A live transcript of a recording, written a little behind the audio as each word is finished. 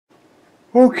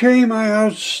Okay, my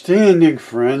outstanding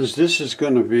friends, this is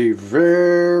going to be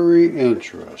very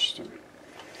interesting.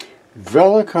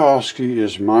 Velikovsky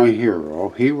is my hero.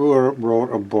 He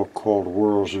wrote a book called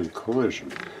Worlds in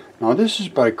Collision. Now, this is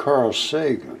by Carl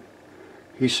Sagan.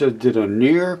 He said, did a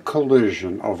near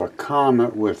collision of a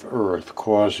comet with Earth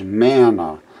cause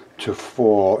manna to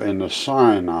fall in the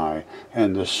Sinai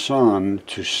and the sun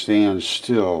to stand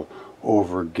still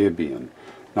over Gibeon?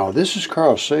 Now, this is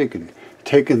Carl Sagan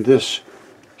taking this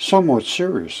somewhat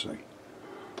seriously.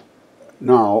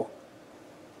 Now,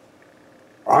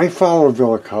 I followed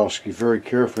Velikovsky very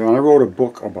carefully, and I wrote a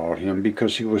book about him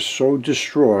because he was so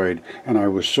destroyed, and I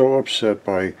was so upset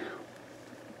by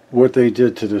what they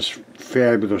did to this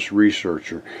fabulous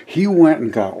researcher. He went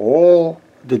and got all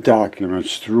the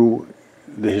documents through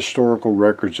the historical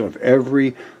records of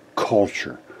every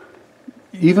culture.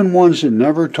 Even ones that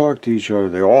never talked to each other,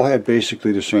 they all had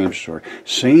basically the same story.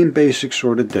 Same basic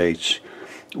sort of dates.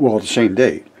 Well, the same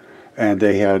date, and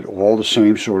they had all the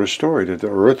same sort of story, that the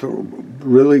Earth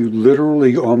really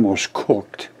literally almost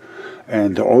cooked,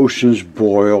 and the oceans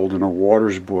boiled and the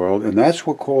waters boiled, and that's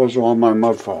what caused all my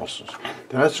mud fossils.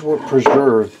 That's what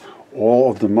preserved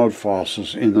all of the mud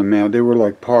fossils in the man. They were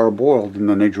like parboiled, and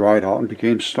then they dried out and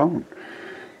became stone.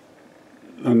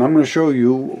 And I'm going to show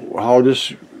you how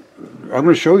this, I'm going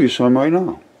to show you some right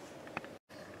now.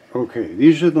 Okay,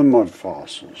 these are the mud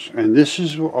fossils, and this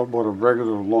is what a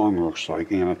regular lung looks like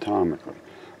anatomically.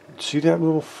 See that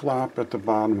little flap at the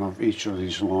bottom of each of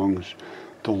these lungs?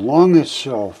 The lung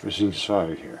itself is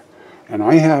inside here, and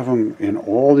I have them in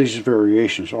all these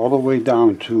variations, all the way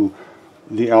down to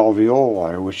the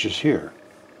alveoli, which is here.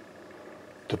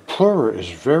 The pleura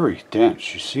is very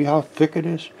dense. You see how thick it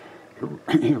is?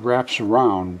 It wraps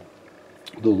around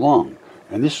the lung.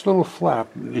 And this little flap,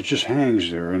 it just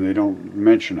hangs there, and they don't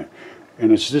mention it.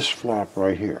 And it's this flap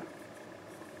right here.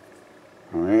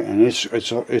 All right, and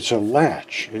it's a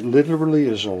latch. It literally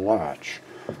is a latch.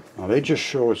 Now they just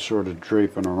show it sort of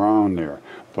draping around there,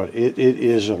 but it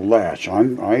is a latch.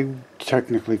 I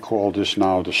technically call this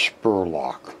now the spur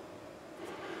lock.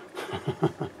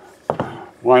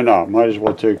 Why not? Might as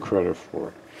well take credit for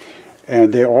it.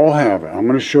 And they all have it. I'm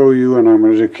going to show you, and I'm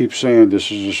going to keep saying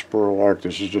this is a spur lock,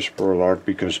 this is a spur lock,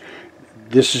 because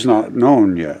this is not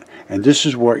known yet. And this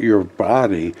is what your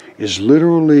body is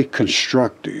literally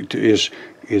constructed, is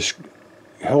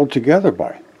held together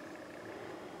by.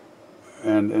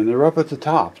 And they're up at the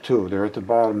top, too. They're at the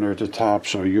bottom, they're at the top,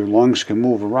 so your lungs can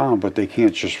move around, but they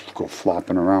can't just go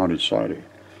flopping around inside of you.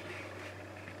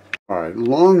 Alright,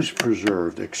 lungs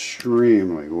preserved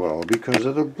extremely well because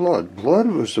of the blood. Blood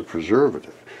was the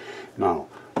preservative. Now,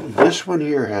 this one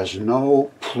here has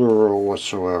no pleura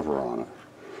whatsoever on it.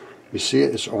 You see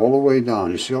it? It's all the way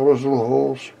down. You see all those little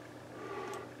holes?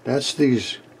 That's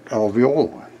these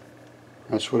alveoli.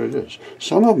 That's what it is.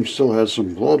 Some of them still had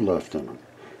some blood left in them.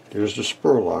 There's the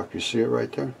spur lock. You see it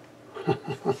right there?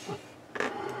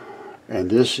 And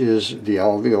this is the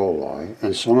alveoli,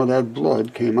 and some of that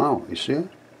blood came out. You see it?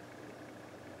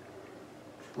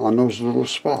 On those little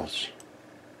spots.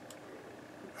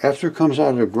 After it comes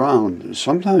out of the ground,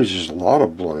 sometimes there's a lot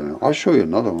of blood in it. I'll show you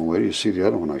another one. Wait till you see the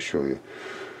other one I show you.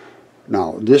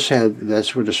 Now,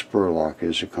 that's where the spur lock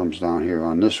is. It comes down here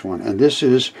on this one. And this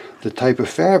is the type of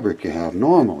fabric you have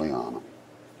normally on them,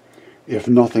 if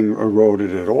nothing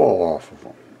eroded at all off of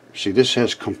them. See, this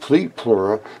has complete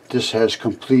pleura. This has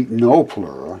complete no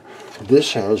pleura.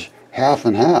 This has half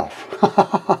and half.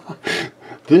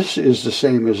 This is the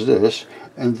same as this.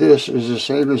 And this is the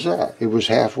same as that. It was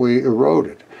halfway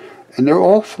eroded. And they're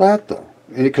all flat, though.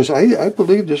 Because I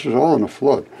believe this was all in a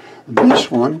flood.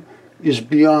 This one is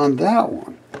beyond that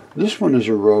one. This one is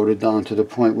eroded down to the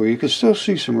point where you can still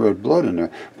see some red blood in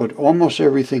there, but almost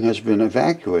everything has been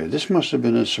evacuated. This must have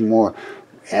been in some more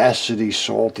acidy,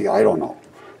 salty, I don't know.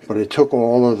 But it took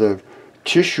all of the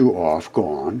tissue off,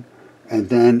 gone, and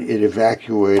then it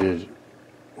evacuated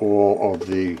all of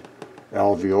the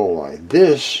alveoli.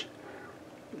 This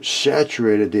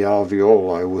saturated the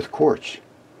alveoli with quartz,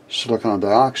 silicon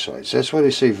dioxide. That's why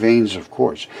they say veins of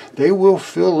quartz. They will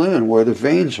fill in where the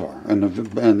veins are, and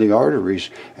the arteries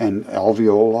and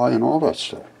alveoli and all that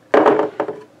stuff.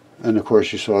 And of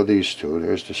course you saw these two.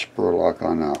 There's the spur lock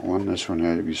on that one. This one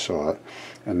you saw it,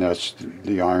 and that's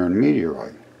the iron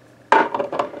meteorite.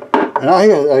 And I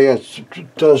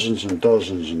got dozens and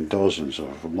dozens and dozens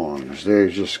of lungs. They're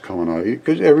just coming out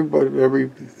because every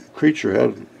creature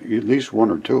had at least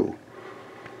one or two.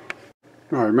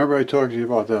 All right, remember I talked to you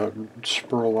about that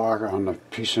spur lock on the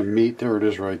piece of meat? There it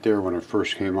is right there when it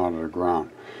first came out of the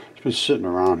ground. It's been sitting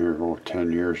around here for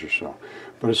 10 years or so.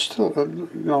 But it's still, you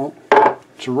know,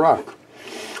 it's a rock.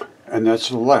 And that's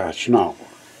the latch. Now,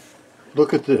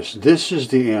 look at this. This is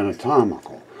the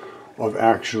anatomical of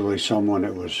actually someone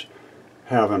that was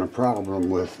having a problem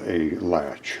with a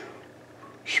latch,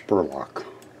 spurlock,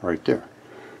 right there.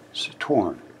 It's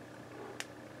torn.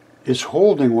 It's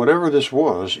holding whatever this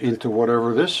was into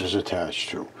whatever this is attached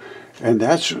to. And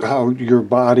that's how your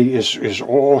body is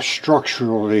all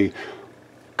structurally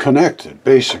connected,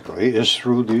 basically, is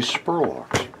through these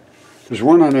spurlocks. There's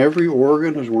one on every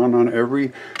organ, there's one on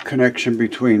every connection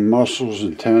between muscles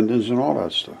and tendons and all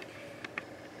that stuff.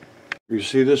 You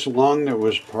see this lung that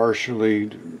was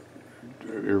partially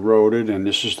eroded, and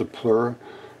this is the pleura.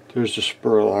 There's the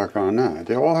spurlock on that.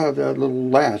 They all have that little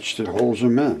latch that holds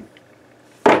them in.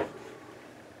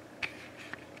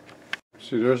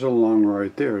 See, there's a lung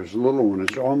right there. There's a little one.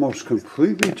 It's almost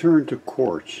completely turned to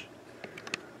quartz.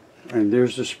 And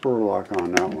there's the spurlock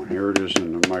on that one. Here it is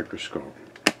in the microscope.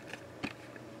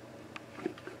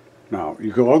 Now,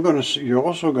 you're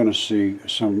also going to see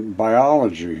some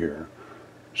biology here.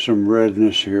 Some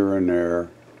redness here and there.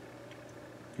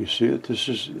 You see it? This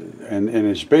is, and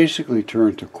it's basically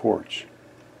turned to quartz.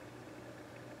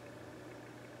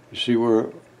 You see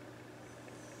where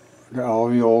the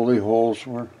alveoli holes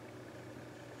were?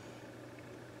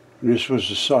 And this was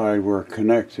the side where it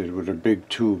connected, where the big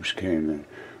tubes came in.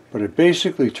 But it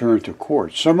basically turned to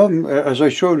quartz. Some of them, as I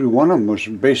showed you, one of them was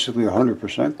basically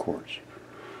 100% quartz.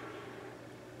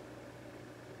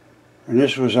 And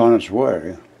this was on its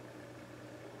way.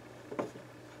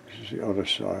 This is the other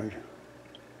side.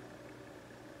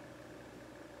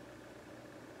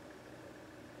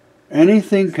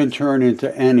 Anything can turn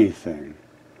into anything,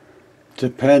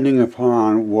 depending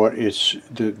upon what it's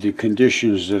the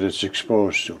conditions that it's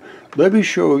exposed to. Let me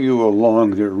show you a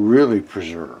lung that really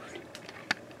preserved.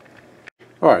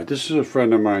 All right, this is a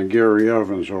friend of mine, Gary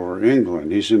Evans, over in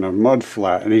England. He's in a mud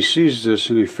flat, and he sees this,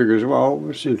 and he figures, well,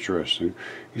 it's interesting.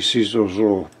 He sees those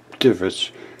little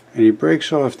divots, and he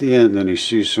breaks off the end, and he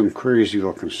sees some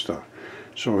crazy-looking stuff.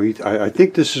 So I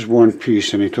think this is one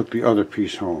piece, and he took the other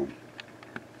piece home.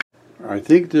 I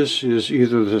think this is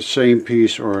either the same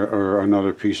piece or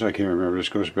another piece. I can't remember. This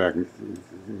goes back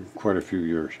quite a few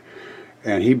years.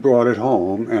 And he brought it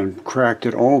home and cracked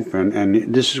it open,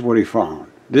 and this is what he found.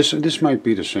 This might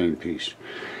be the same piece.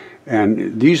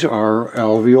 And these are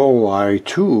alveoli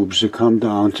tubes that come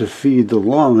down to feed the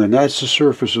lung, and that's the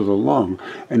surface of the lung.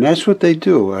 And that's what they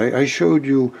do. I showed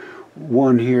you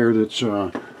one here that's...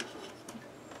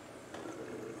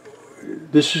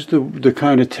 This is the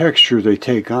kind of texture they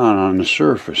take on the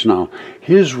surface. Now,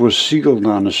 his was sealed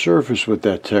on the surface with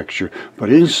that texture, but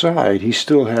inside he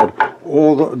still had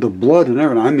all the blood and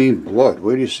everything. I mean blood.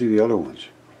 Wait till you see the other ones.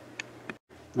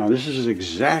 Now, this is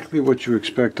exactly what you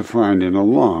expect to find in a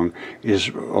lung, is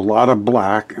a lot of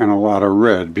black and a lot of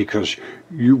red, because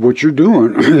what you're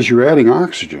doing is you're adding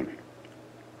oxygen.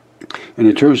 And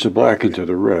it turns the black into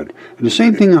the red. And the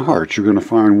same thing in hearts. You're going to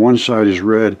find one side is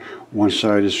red, one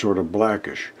side is sort of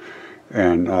blackish.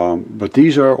 And but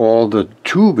these are all the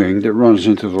tubing that runs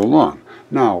into the lung.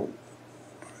 Now,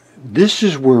 this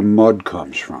is where mud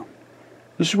comes from.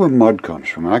 This is where mud comes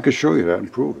from. And I could show you that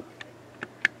and prove it.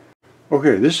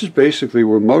 Okay, this is basically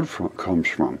where mud comes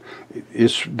from.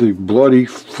 It's the bloody,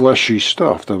 fleshy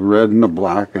stuff, the red and the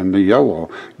black and the yellow.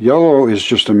 Yellow is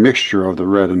just a mixture of the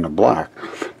red and the black.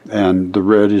 And the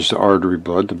red is the artery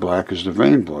blood, the black is the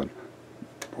vein blood,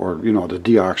 or, you know, the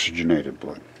deoxygenated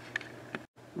blood.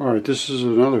 All right, this is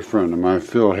another friend of mine,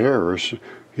 Phil Harris.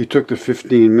 He took the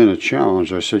 15-minute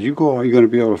challenge. I said, you're going to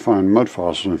be able to find mud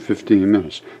fossils in 15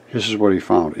 minutes. This is what he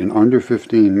found in under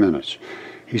 15 minutes.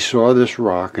 He saw this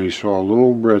rock, and he saw a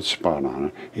little red spot on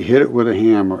it. He hit it with a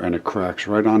hammer, and it cracks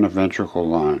right on the ventricle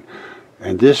line.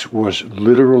 And this was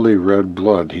literally red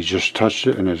blood. He just touched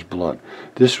it, and it's blood.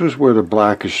 This was where the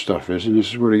blackish stuff is, and this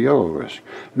is where the yellow is.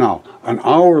 Now, an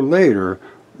hour later,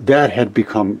 that had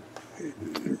become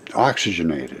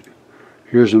oxygenated.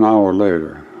 Here's an hour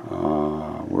later.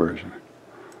 Where is it?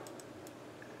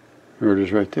 There it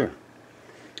is right there.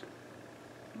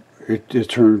 It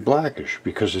turned blackish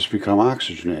because it's become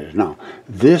oxygenated. Now,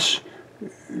 this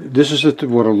is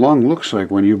what a lung looks like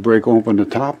when you break open the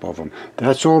top of them.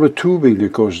 That's all the tubing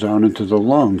that goes down into the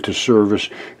lung to service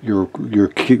your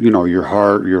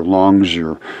heart, your lungs,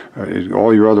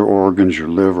 all your other organs, your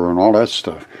liver, and all that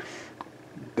stuff.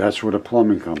 That's where the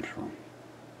plumbing comes from.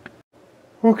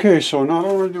 Okay, so not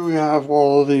only do we have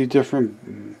all the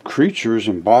different creatures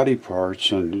and body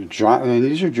parts, and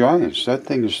these are giants. That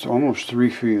thing is almost 3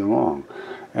 feet long,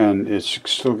 and it's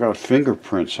still got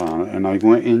fingerprints on it. And I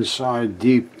went inside,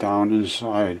 deep down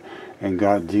inside, and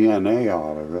got DNA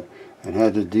out of it, and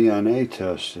had the DNA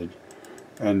tested.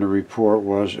 And the report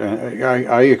was,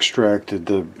 I extracted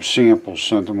the samples,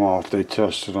 sent them off, they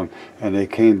tested them, and they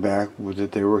came back with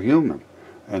that they were human.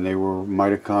 And they were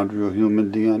mitochondrial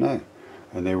human DNA.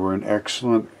 And they were an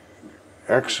excellent,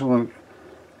 excellent,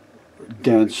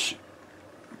 dense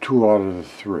 2 out of the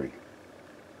 3.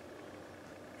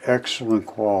 Excellent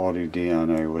quality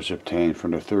DNA was obtained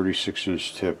from the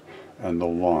 36-inch tip and the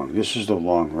lung. This is the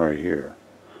lung right here.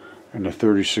 And the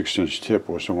 36-inch tip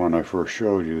was the one I first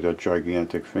showed you, that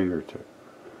gigantic fingertip.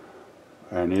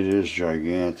 And it is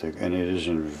gigantic, and it is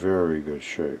in very good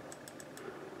shape.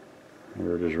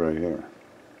 Here it is right here.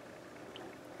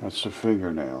 That's the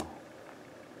fingernail.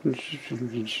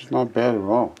 It's not bad at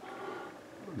all.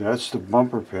 That's the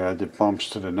bumper pad that bumps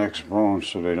to the next bone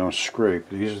so they don't scrape.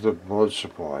 These are the blood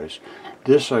supplies.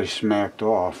 This I smacked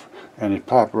off, and it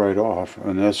popped right off,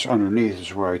 and that's underneath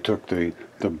is where I took the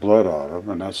blood out of,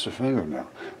 and that's the fingernail.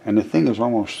 And the thing is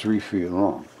almost 3 feet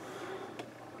long,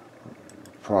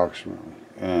 approximately.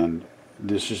 And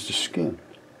this is the skin.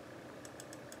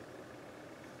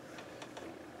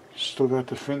 Still got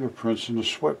the fingerprints and the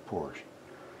sweat pores.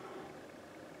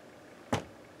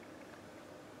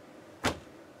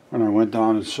 And I went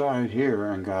down inside here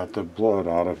and got the blood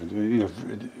out of it. You know,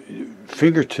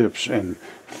 fingertips and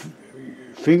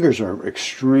fingers are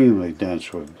extremely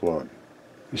dense with blood.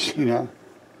 You see that?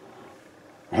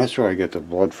 That's where I get the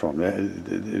blood from.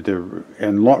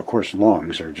 And of course,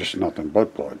 lungs are just nothing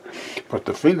but blood. But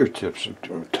the fingertips,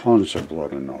 tons of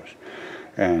blood in those.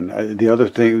 And the other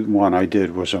one I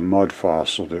did was a mud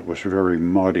fossil that was very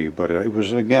muddy, but it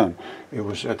was, again, it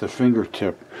was at the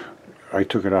fingertip. I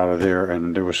took it out of there,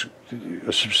 and there was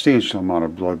a substantial amount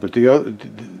of blood. But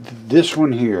this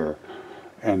one here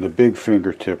and the big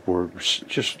fingertip were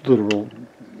just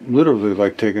literally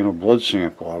like taking a blood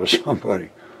sample out of somebody.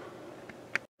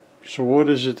 So what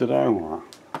is it that I want?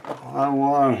 I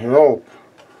want help.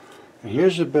 And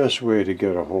here's the best way to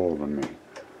get a hold of me.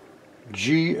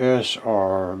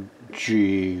 GSRG,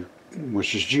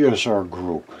 which is GSR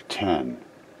Group 10.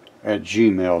 at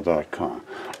gmail.com.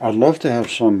 I'd love to have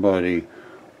somebody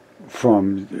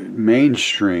from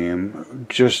mainstream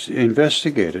just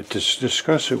investigate it, to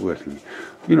discuss it with me,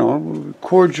 you know,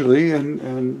 cordially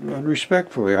and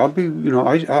respectfully. I'll be, you know,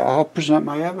 I'll present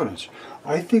my evidence.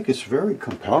 I think it's very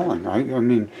compelling. I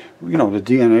mean, you know, the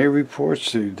DNA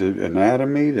reports, the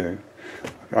anatomy,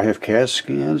 I have CAT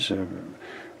scans.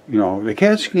 You know, the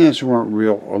CAT scans weren't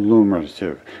real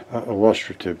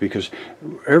illustrative, because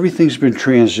everything's been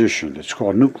transitioned. It's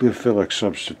called nucleophilic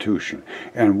substitution.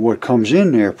 And what comes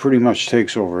in there pretty much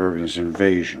takes over everything's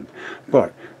invasion.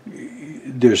 But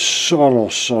there's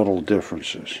subtle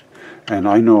differences. And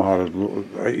I know how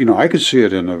to, you know, I could see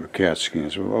it in the CAT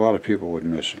scans. A lot of people would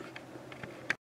miss it.